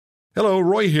Hello,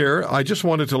 Roy here. I just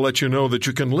wanted to let you know that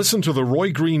you can listen to The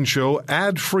Roy Green Show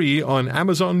ad-free on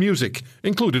Amazon Music,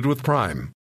 included with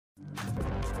Prime.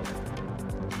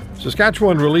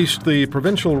 Saskatchewan released the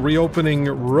provincial reopening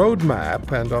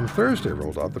roadmap and on Thursday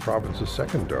rolled out the province's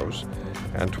second dose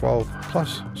and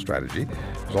 12-plus strategy.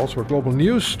 There's also a global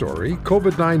news story.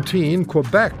 COVID-19,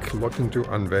 Quebec looking to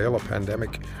unveil a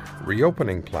pandemic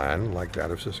reopening plan like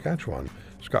that of Saskatchewan.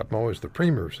 Scott Moe is the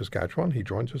Premier of Saskatchewan. He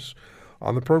joins us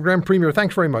on the program. Premier,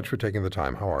 thanks very much for taking the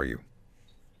time. How are you?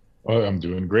 Well, I'm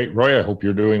doing great, Roy. I hope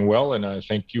you're doing well, and I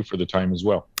thank you for the time as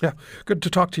well. Yeah, good to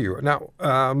talk to you. Now,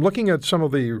 looking at some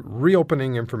of the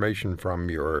reopening information from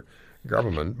your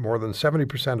government, more than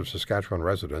 70% of Saskatchewan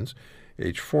residents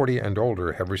aged 40 and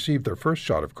older have received their first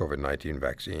shot of COVID-19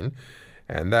 vaccine,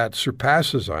 and that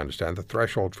surpasses, I understand, the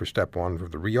threshold for step one for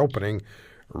the reopening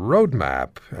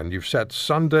roadmap. And you've set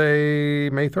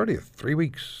Sunday, May 30th, 3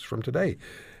 weeks from today,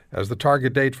 as the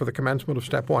target date for the commencement of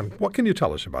step one. What can you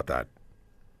tell us about that?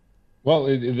 Well,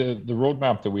 the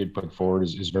roadmap that we had put forward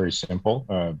is very simple.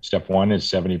 Step one is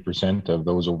 70% of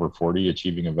those over 40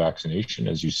 achieving a vaccination.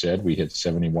 As you said, we hit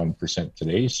 71%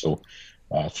 today. So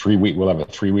we'll have a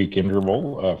 3-week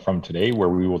interval from today where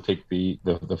we will take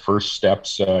the first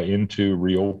steps into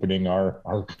reopening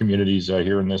our communities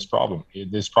here in this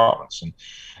province. And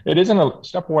it isn't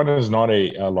step one is not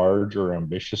a large or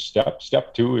ambitious step.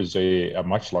 Step two is a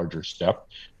much larger step.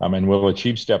 And we'll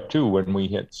achieve step two when we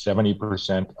hit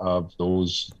 70% of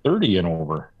those 30 and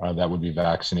over that would be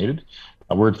vaccinated.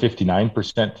 We're at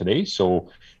 59% today. So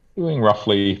doing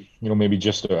roughly, maybe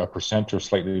just a percent or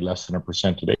slightly less than a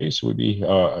percent today. So we'd be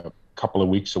a couple of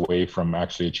weeks away from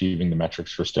actually achieving the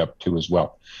metrics for step two as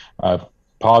well.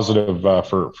 Positive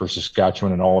for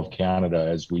Saskatchewan and all of Canada,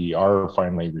 as we are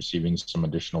finally receiving some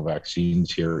additional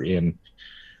vaccines here in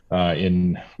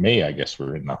May, I guess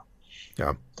we're in now.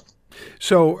 Yeah.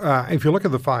 So if you look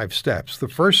at the 5 steps, the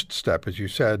first step, as you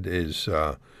said, is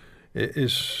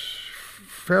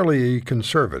fairly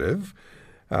conservative.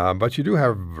 But you do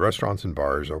have restaurants and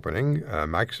bars opening, a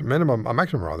maximum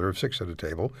of 6 at a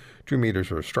table, 2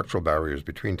 meters of structural barriers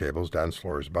between tables, dance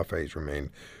floors, buffets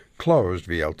remain closed,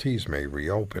 VLTs may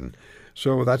reopen.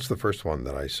 So that's the first one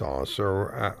that I saw. So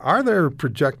are there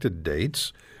projected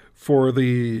dates for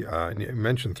the, you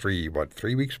mentioned 3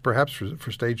 weeks perhaps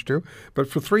for stage 2, but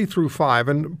for 3 through 5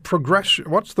 and progression,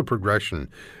 what's the progression?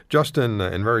 Just in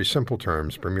very simple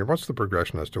terms, Premier, what's the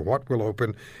progression as to what will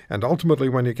open? And ultimately,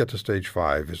 when you get to stage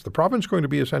 5, is the province going to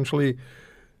be essentially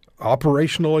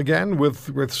operational again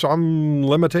with some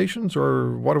limitations,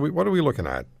 or what are we looking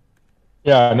at?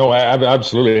 Yeah, no,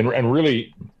 absolutely, and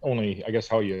really only, I guess,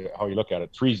 how you look at it.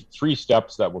 Three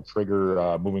steps that will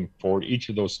trigger moving forward. Each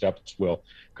of those steps will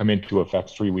come into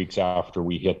effect 3 weeks after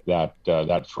we hit that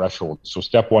threshold. So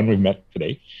step one we met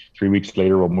today. 3 weeks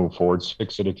later, we'll move forward,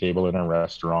 6 at a table in our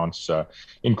restaurants,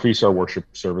 increase our worship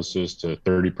services to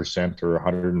 30% or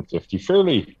 150,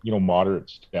 fairly moderate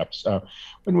steps.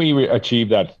 When we achieve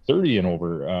that 30 and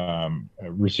over,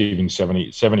 receiving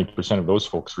 70% of those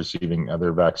folks receiving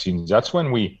their vaccines, that's when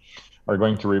we are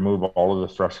going to remove all of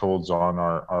the thresholds on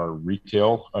our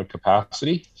retail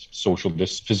capacity.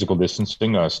 Physical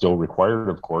distancing still required,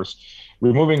 of course.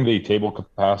 Removing the table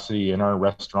capacity in our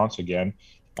restaurants again,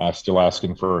 still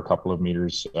asking for a couple of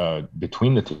meters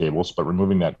between the tables, but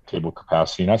removing that table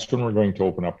capacity. And that's when we're going to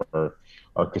open up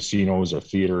our casinos, our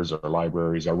theaters, our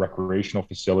libraries, our recreational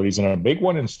facilities. And a big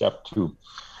one in step 2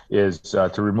 is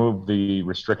to remove the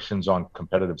restrictions on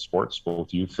competitive sports,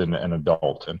 both youth and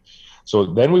adult. And so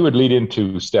then we would lead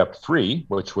into step 3,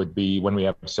 which would be when we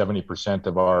have 70%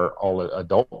 of our all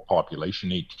adult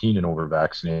population, 18 and over,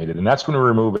 vaccinated. And that's going to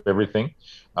remove everything,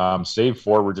 save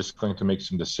for we're just going to make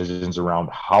some decisions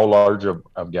around how large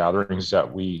of gatherings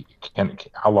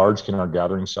how large can our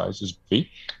gathering sizes be.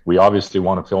 We obviously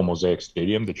want to fill Mosaic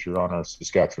Stadium that you're on our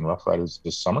Saskatchewan Roughriders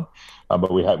this summer,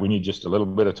 but we need just a little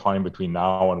bit of time between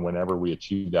now and whenever we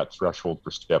achieve that threshold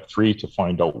for step 3 to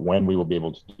find out when we will be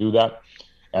able to do that.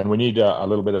 And we need a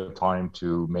little bit of time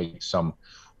to make some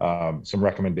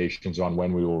recommendations on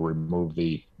when we will remove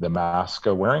the mask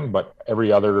wearing, but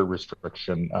every other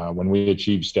restriction, when we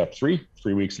achieve step 3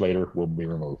 weeks later, will be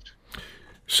removed.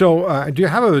 So do you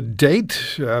have a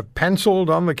date penciled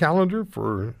on the calendar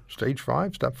for stage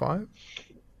 5, step 5?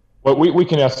 Well, we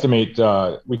can estimate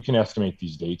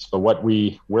these dates, but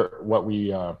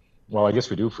well, I guess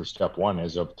we do for step 1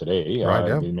 as of today. Right,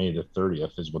 yeah. May the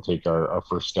 30th is we'll take our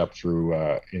first step through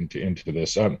into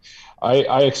this.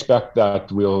 I expect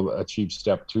that we'll achieve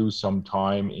step 2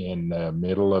 sometime in the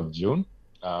middle of June.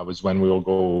 Was when we will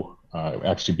go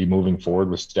actually be moving forward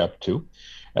with step 2.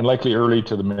 and likely early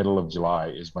to the middle of July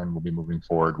is when we'll be moving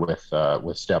forward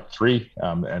with step three.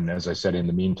 And as I said, in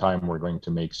the meantime, we're going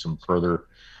to make some further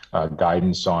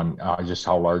guidance on just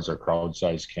how large our crowd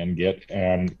size can get,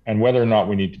 and whether or not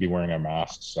we need to be wearing our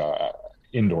masks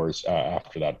indoors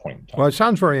after that point in time. Well, it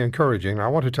sounds very encouraging. I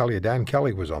want to tell you, Dan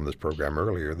Kelly was on this program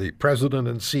earlier, the president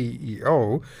and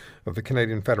CEO of the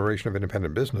Canadian Federation of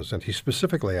Independent Business, and he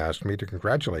specifically asked me to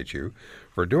congratulate you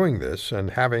for doing this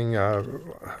and having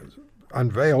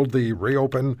unveiled the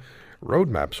Reopen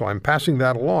roadmap. So I'm passing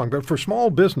that along. But for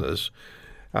small business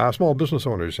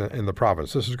owners in the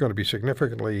province, this is going to be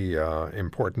significantly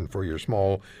important for your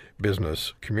small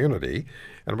business community.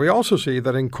 And we also see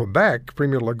that in Quebec,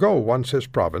 Premier Legault wants his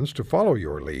province to follow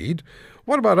your lead.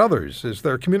 What about others? Is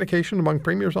there communication among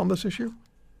premiers on this issue?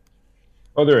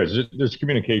 Oh, there is. There's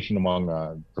communication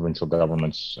among provincial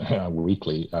governments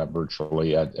weekly,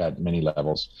 virtually at many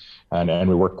levels, and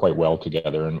we work quite well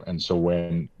together. And so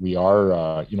when we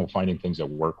are, finding things that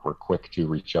work, we're quick to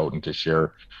reach out and to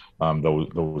share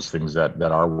those things that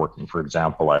are working. For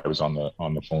example, I was on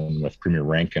the phone with Premier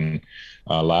Rankin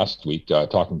last week,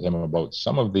 talking to him about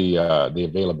some of the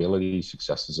availability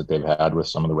successes that they've had with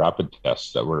some of the rapid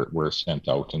tests that were sent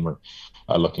out, and we're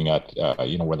looking at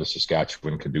whether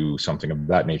Saskatchewan could do something of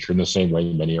that nature. In the same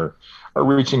way, many are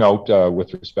reaching out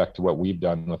with respect to what we've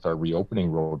done with our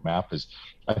reopening roadmap. Is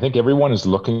I think everyone is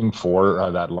looking for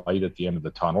that light at the end of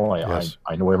the tunnel. Yes.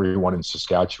 I know everyone in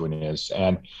Saskatchewan is,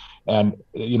 and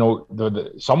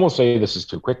some will say this is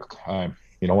too quick. I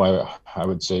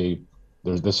would say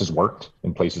this has worked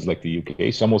in places like the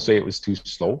UK. Some will say it was too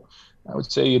slow. I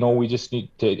would say, we just need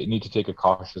to take a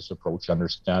cautious approach,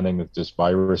 understanding that this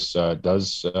virus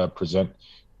does present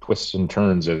twists and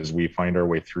turns as we find our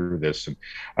way through this. And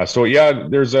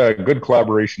there's a good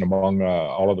collaboration among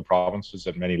all of the provinces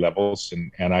at many levels,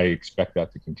 and I expect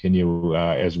that to continue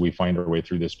as we find our way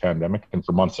through this pandemic and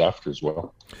for months after as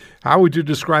well. How would you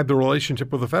describe the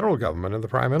relationship with the federal government and the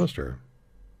Prime Minister?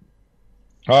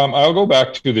 I'll go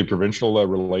back to the provincial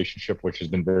relationship, which has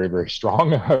been very, very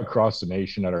strong across the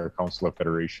nation at our Council of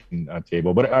Federation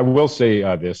table. But I will say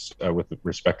this with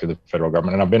respect to the federal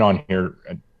government, and I've been on here,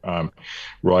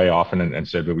 Roy, often and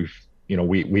said that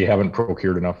we haven't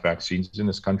procured enough vaccines in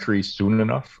this country soon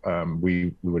enough.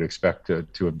 We would expect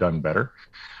to have done better.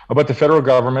 But the federal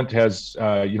government has,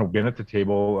 been at the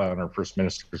table on our First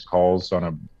Minister's calls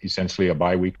on essentially a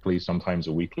biweekly, sometimes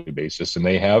a weekly basis, and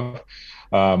they have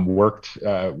worked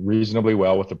reasonably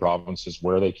well with the provinces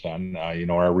where they can.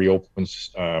 Our reopen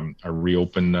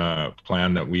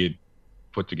plan that we had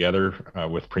put together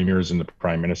with premiers and the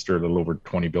Prime Minister, a little over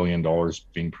 $20 billion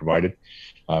being provided.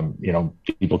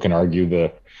 People can argue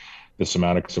the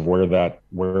semantics of where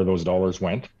those dollars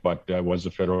went, but it was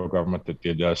the federal government that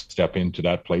did step into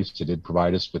that place. It did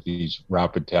provide us with these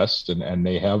rapid tests, and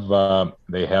they have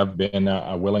been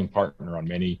a willing partner on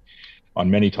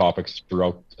many topics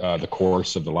throughout the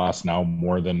course of the last now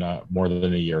more than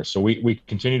a year. So we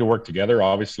continue to work together.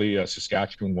 Obviously,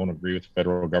 Saskatchewan won't agree with the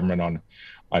federal government on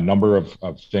a number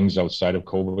of things outside of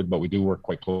COVID, but we do work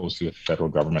quite closely with the federal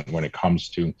government when it comes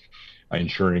to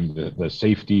ensuring the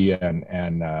safety and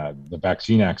the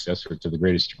vaccine access to the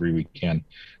greatest degree we can,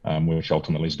 which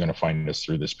ultimately is going to find us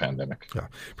through this pandemic. Yeah.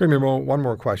 Premier, one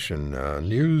more question.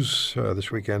 News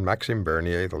this weekend, Maxime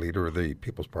Bernier, the leader of the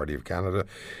People's Party of Canada,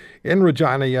 in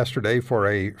Regina yesterday for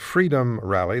a freedom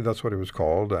rally, that's what it was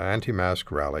called,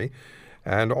 anti-mask rally,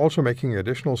 and also making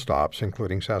additional stops,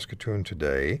 including Saskatoon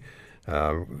today.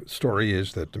 Story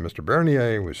is that Mr.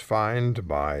 Bernier was fined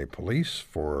by police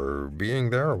for being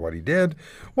there or what he did.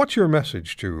 What's your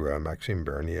message to Maxime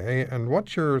Bernier, and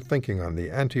what's your thinking on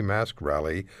the anti-mask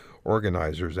rally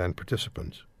organizers and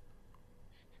participants?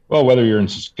 Well, whether you're in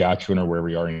Saskatchewan or wherever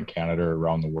you are in Canada or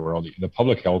around the world, the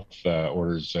public health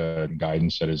orders and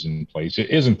guidance that is in place, it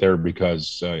isn't there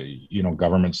because,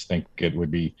 governments think it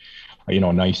would be, a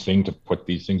nice thing to put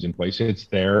these things in place. It's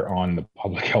there on the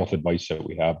public health advice that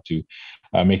we have to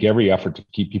make every effort to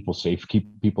keep people safe,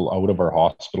 keep people out of our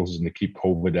hospitals, and to keep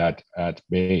COVID at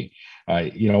bay.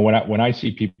 When I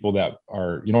see people that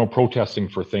are, protesting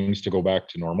for things to go back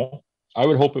to normal, I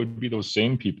would hope it would be those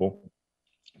same people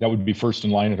that would be first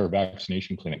in line at our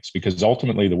vaccination clinics, because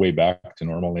ultimately the way back to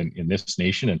normal in this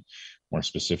nation, and more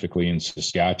specifically in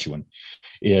Saskatchewan,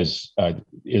 is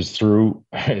through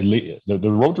the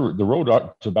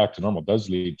road to back to normal does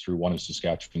lead through one of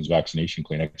Saskatchewan's vaccination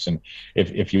clinics. And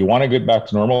if you want to get back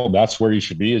to normal, that's where you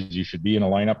should be. Is you should be in a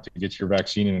lineup to get your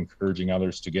vaccine and encouraging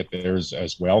others to get theirs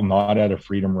as well, not at a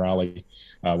freedom rally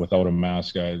without a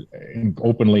mask,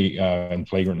 openly and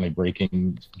flagrantly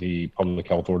breaking the public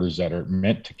health orders that are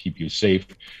meant to keep you safe,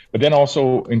 but then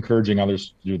also encouraging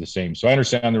others to do the same. So I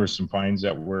understand there were some fines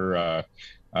that were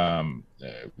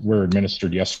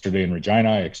administered yesterday in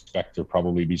Regina. I expect there'll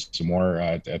probably be some more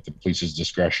at the police's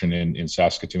discretion in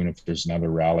Saskatoon if there's another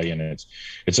rally, and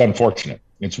it's unfortunate.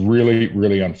 It's really,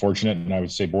 really unfortunate, and I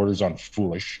would say borders on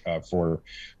foolish for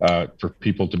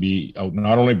people to be out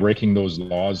not only breaking those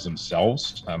laws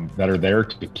themselves that are there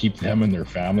to keep them and their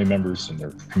family members and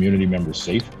their community members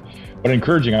safe, but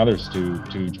encouraging others to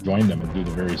join them and do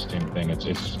the very same thing.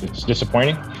 It's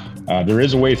disappointing. There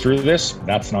is a way through this.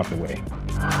 That's not the way.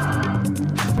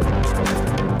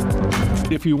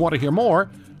 If you want to hear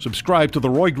more, subscribe to The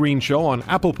Roy Green Show on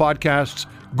Apple Podcasts,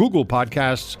 Google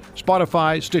Podcasts,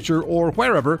 Spotify, Stitcher, or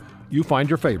wherever you find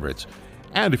your favorites.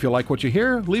 And if you like what you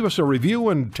hear, leave us a review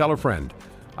and tell a friend.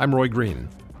 I'm Roy Green.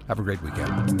 Have a great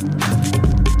weekend.